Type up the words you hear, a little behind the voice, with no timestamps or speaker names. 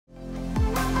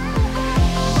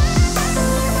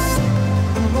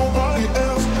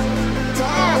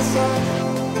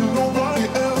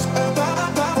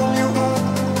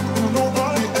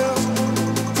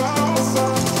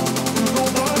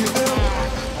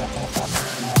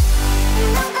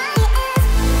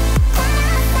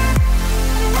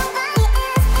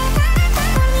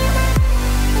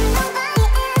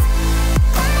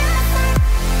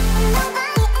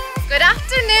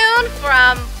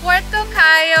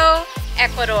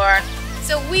Ecuador.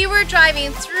 So we were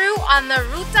driving through on the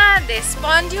Ruta de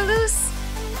Spondulus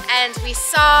and we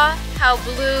saw how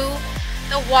blue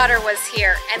the water was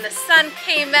here and the sun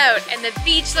came out and the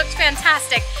beach looked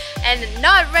fantastic and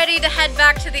not ready to head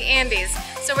back to the Andes.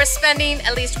 So we're spending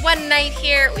at least one night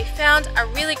here. We found a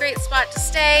really great spot to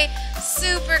stay,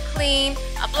 super clean,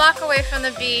 a block away from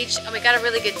the beach, and we got a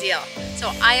really good deal.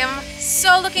 So I am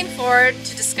so looking forward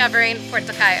to discovering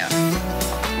Puerto Cayo.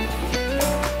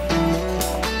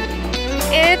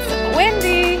 It's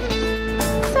windy,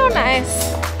 so nice.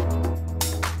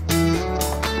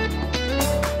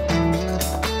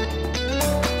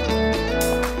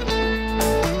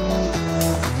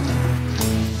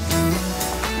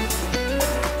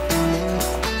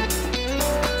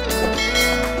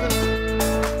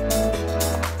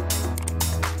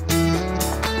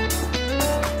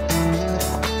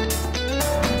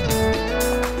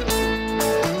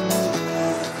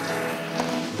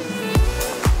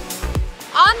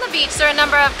 There are a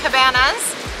number of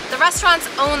cabanas. The restaurants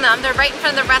own them. They're right in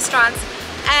front of the restaurants.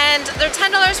 And they're $10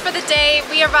 for the day.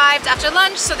 We arrived after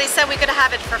lunch, so they said we could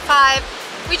have it for $5.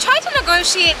 We tried to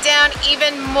negotiate down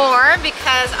even more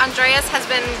because Andreas has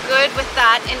been good with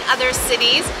that in other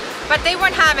cities, but they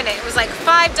weren't having it. It was like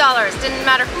 $5. Didn't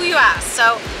matter who you asked.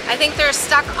 So I think they're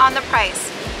stuck on the price.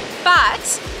 But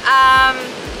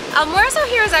Almuerzo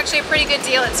here is actually a pretty good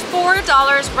deal. It's $4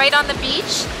 right on the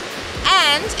beach.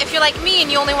 And if you're like me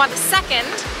and you only want the second,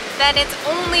 then it's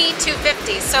only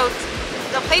 $2.50. So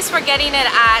the place we're getting it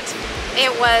at, it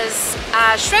was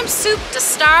shrimp soup to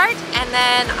start, and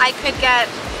then I could get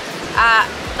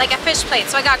like a fish plate.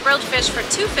 So I got grilled fish for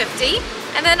 $2.50.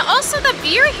 And then also the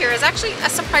beer here is actually a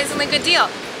surprisingly good deal.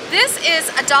 This is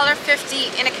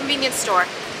 $1.50 in a convenience store.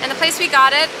 And the place we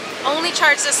got it only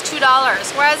charged us $2.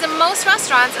 Whereas in most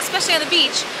restaurants, especially on the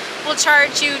beach, will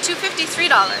charge you $2.50,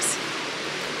 $3.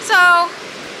 So,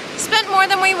 spent more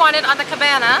than we wanted on the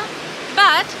cabana,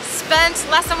 but spent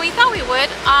less than we thought we would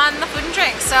on the food and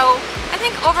drink. So, I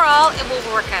think overall it will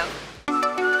work out.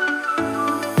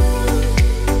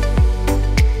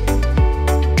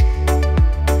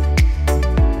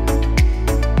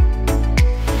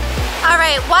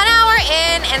 Alright, 1 hour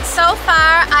in, and so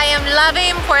far I am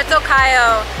loving Puerto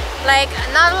Cayo. Like,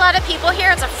 not a lot of people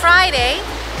here. It's a Friday.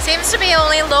 Seems to be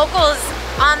only locals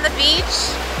on the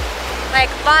beach. Like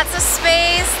lots of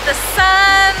space, the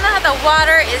sun, the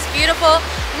water is beautiful.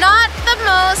 Not the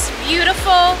most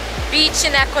beautiful beach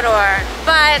in Ecuador,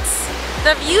 but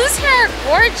the views here are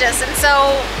gorgeous. And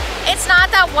so it's not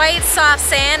that white, soft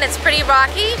sand, it's pretty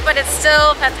rocky, but it's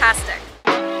still fantastic.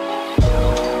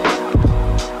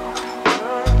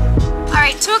 All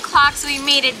right, 2 o'clock, so we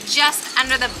made it just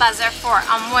under the buzzer for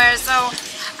almuerzo.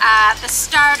 The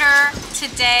starter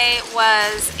today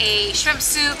was a shrimp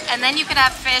soup, and then you could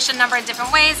have fish a number of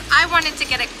different ways. I wanted to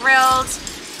get it grilled.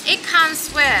 It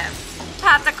comes with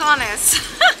patacones.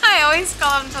 I always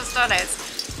call them tostones.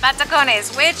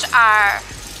 Patacones, which are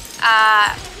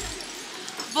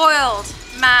boiled,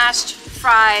 mashed,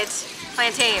 fried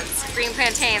plantains, green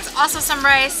plantains. Also some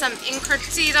rice, some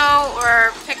encurtido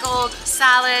or pickled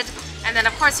salad. And then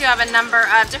of course you have a number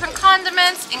of different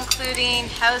condiments, including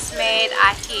house-made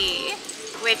ají,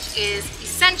 which is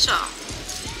essential.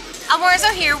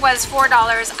 Almuerzo here was $4.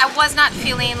 I was not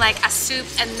feeling like a soup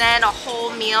and then a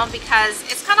whole meal because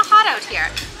it's kind of hot out here.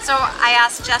 So I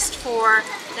asked just for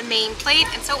the main plate,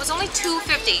 and so it was only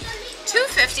 $2.50.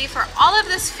 $2.50 for all of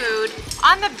this food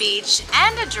on the beach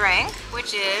and a drink,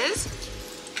 which is,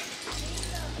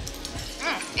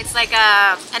 it's like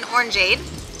an orangeade.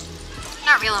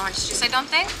 Not real orange juice, I don't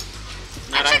think.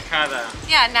 Naranjada.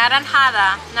 Yeah,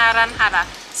 naranjada.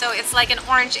 So it's like an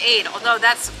orangeade, although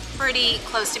that's pretty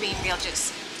close to being real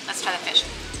juice. Let's try the fish.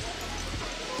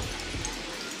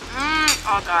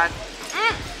 Oh God.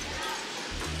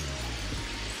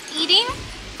 Eating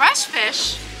fresh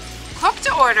fish, cooked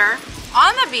to order,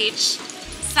 on the beach,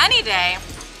 sunny day,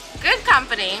 good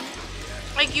company.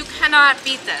 Like, you cannot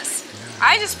beat this.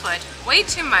 I just put way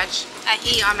too much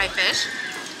ají on my fish.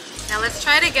 Now let's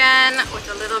try it again with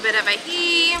a little bit of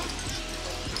ají.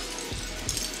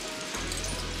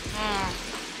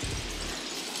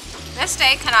 This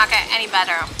day cannot get any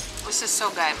better. It was just so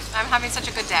good. I'm having such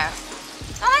a good day.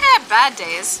 Not like I have bad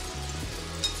days.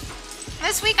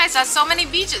 This week I saw so many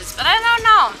beaches, but I don't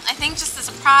know. I think just the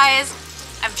surprise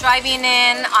of driving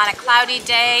in on a cloudy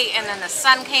day and then the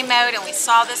sun came out and we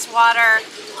saw this water,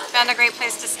 found a great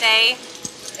place to stay.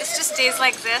 It's just days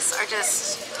like this are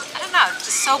just, I don't know,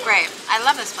 just so great. I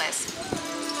love this place.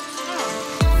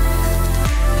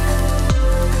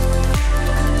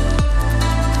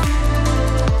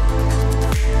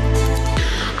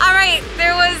 All right,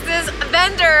 there was this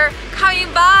vendor coming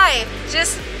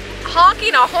just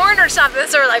honking a horn or something.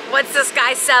 So we're like, what's this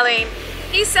guy selling?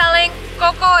 He's selling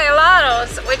coco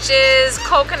helados, which is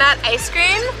coconut ice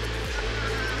cream.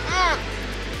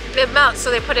 It melts,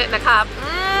 so they put it in a cup.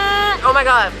 Oh my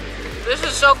god, this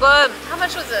is so good. How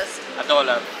much was this?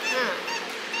 $1.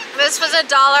 This was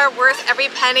 $1, worth every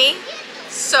penny.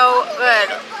 So good.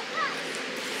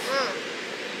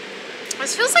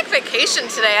 This feels like vacation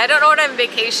today. I don't know what I'm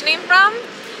vacationing from,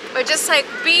 but just like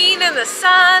being in the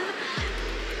sun.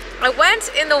 I went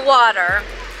in the water.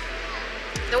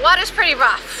 The water's pretty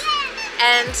rough.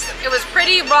 And it was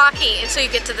pretty rocky until you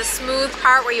get to the smooth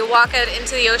part where you walk out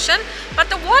into the ocean. But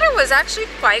the water was actually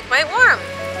quite warm.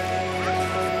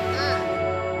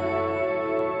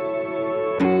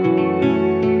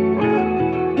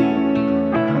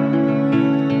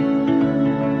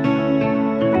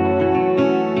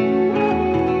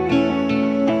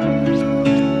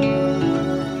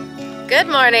 Good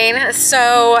morning.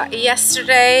 So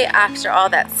yesterday, after all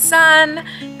that sun,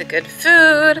 the good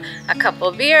food, a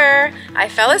couple beer, I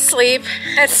fell asleep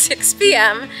at 6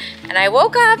 p.m. and I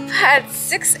woke up at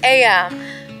 6 a.m.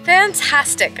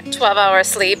 Fantastic 12-hour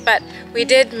sleep, but we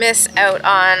did miss out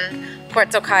on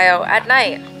Puerto Cayo at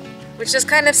night, which is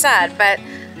kind of sad, but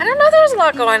I don't know, there was a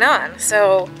lot going on,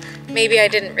 so maybe I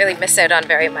didn't really miss out on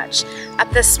very much.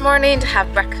 Up this morning to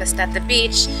have breakfast at the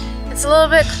beach. It's a little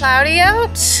bit cloudy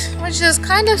out, which is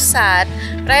kind of sad,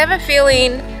 but I have a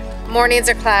feeling mornings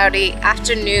are cloudy,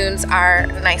 afternoons are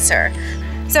nicer.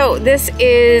 So this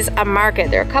is a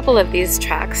market. There are a couple of these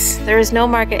trucks. There is no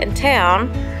market in town,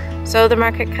 so the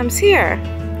market comes here,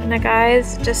 and the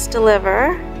guys just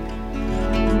deliver.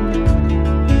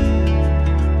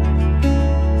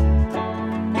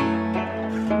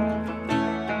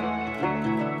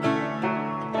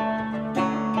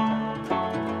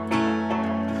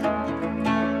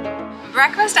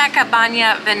 Breakfast at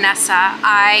Cabana Vanessa,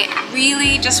 I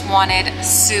really just wanted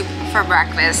soup for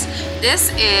breakfast.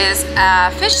 This is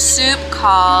a fish soup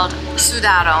called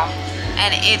sudado,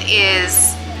 and it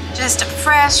is just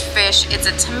fresh fish. It's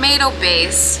a tomato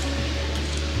base.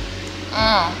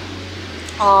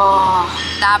 Oh,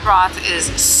 that broth is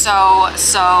so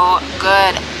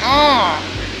good.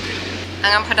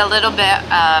 I'm gonna put a little bit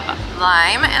of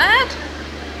lime in it.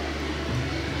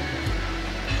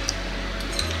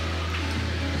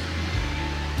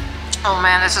 Oh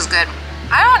man, this is good.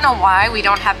 I don't know why we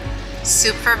don't have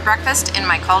soup for breakfast in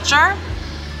my culture.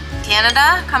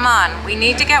 Canada, come on, we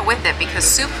need to get with it because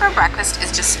soup for breakfast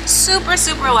is just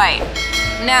super light.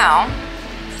 Now,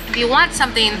 if you want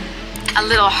something a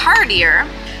little heartier,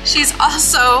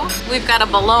 we've got a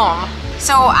bologna.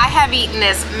 So I have eaten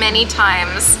this many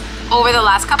times over the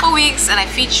last couple weeks and I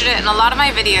featured it in a lot of my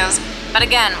videos. But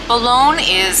again, bologna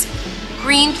is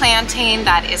green plantain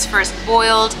that is first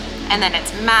boiled and then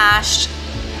it's mashed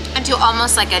into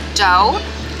almost like a dough,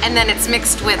 and then it's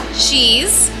mixed with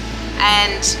cheese,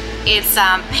 and it's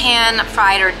pan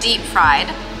fried or deep fried.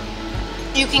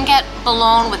 You can get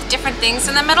bologna with different things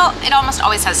in the middle. It almost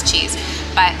always has cheese,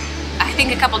 but I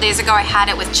think a couple days ago I had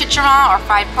it with chicharron or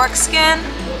fried pork skin.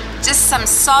 Just some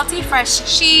salty fresh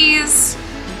cheese.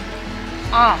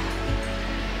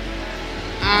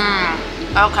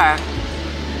 Okay.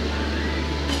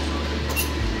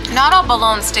 Not all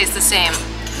bolognas taste the same.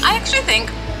 I actually think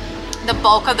the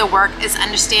bulk of the work is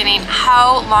understanding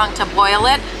how long to boil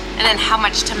it and then how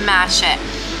much to mash it.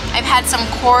 I've had some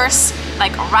coarse,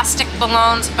 like rustic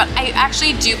bolognas, but I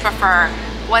actually do prefer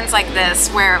ones like this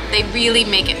where they really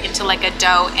make it into like a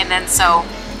dough, and then so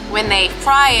when they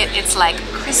fry it, it's like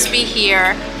crispy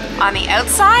here on the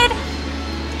outside,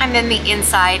 and then the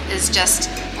inside is just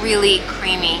really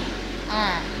creamy.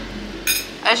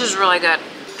 This is really good.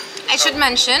 I should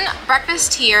mention,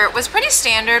 breakfast here was pretty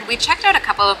standard. We checked out a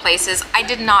couple of places. I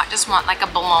did not just want like a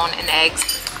bologna and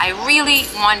eggs. I really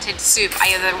wanted soup.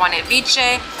 I either wanted biche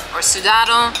or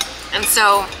sudado. And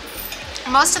so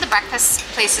most of the breakfast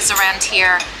places around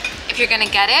here, if you're gonna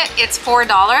get it, it's $4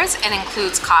 and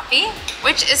includes coffee,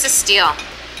 which is a steal.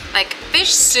 Like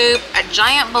fish soup, a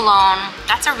giant bologna,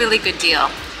 that's a really good deal.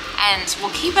 And will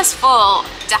keep us full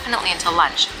definitely until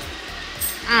lunch.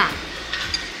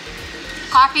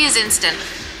 Coffee is instant,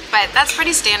 but that's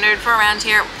pretty standard for around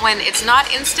here. When it's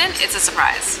not instant, it's a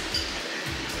surprise.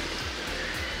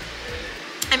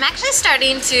 I'm actually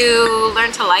starting to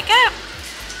learn to like it.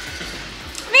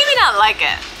 Maybe not like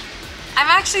it. I'm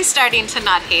actually starting to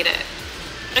not hate it.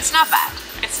 It's not bad.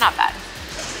 It's not bad.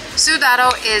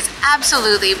 Sudado is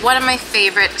absolutely one of my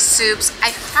favorite soups.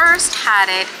 I first had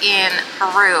it in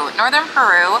Peru, northern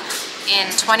Peru,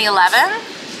 in 2011.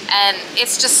 And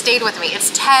it's just stayed with me.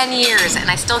 It's 10 years and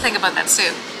I still think about that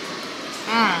soup.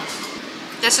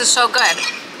 This is so good.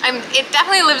 It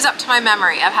definitely lives up to my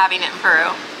memory of having it in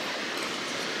Peru.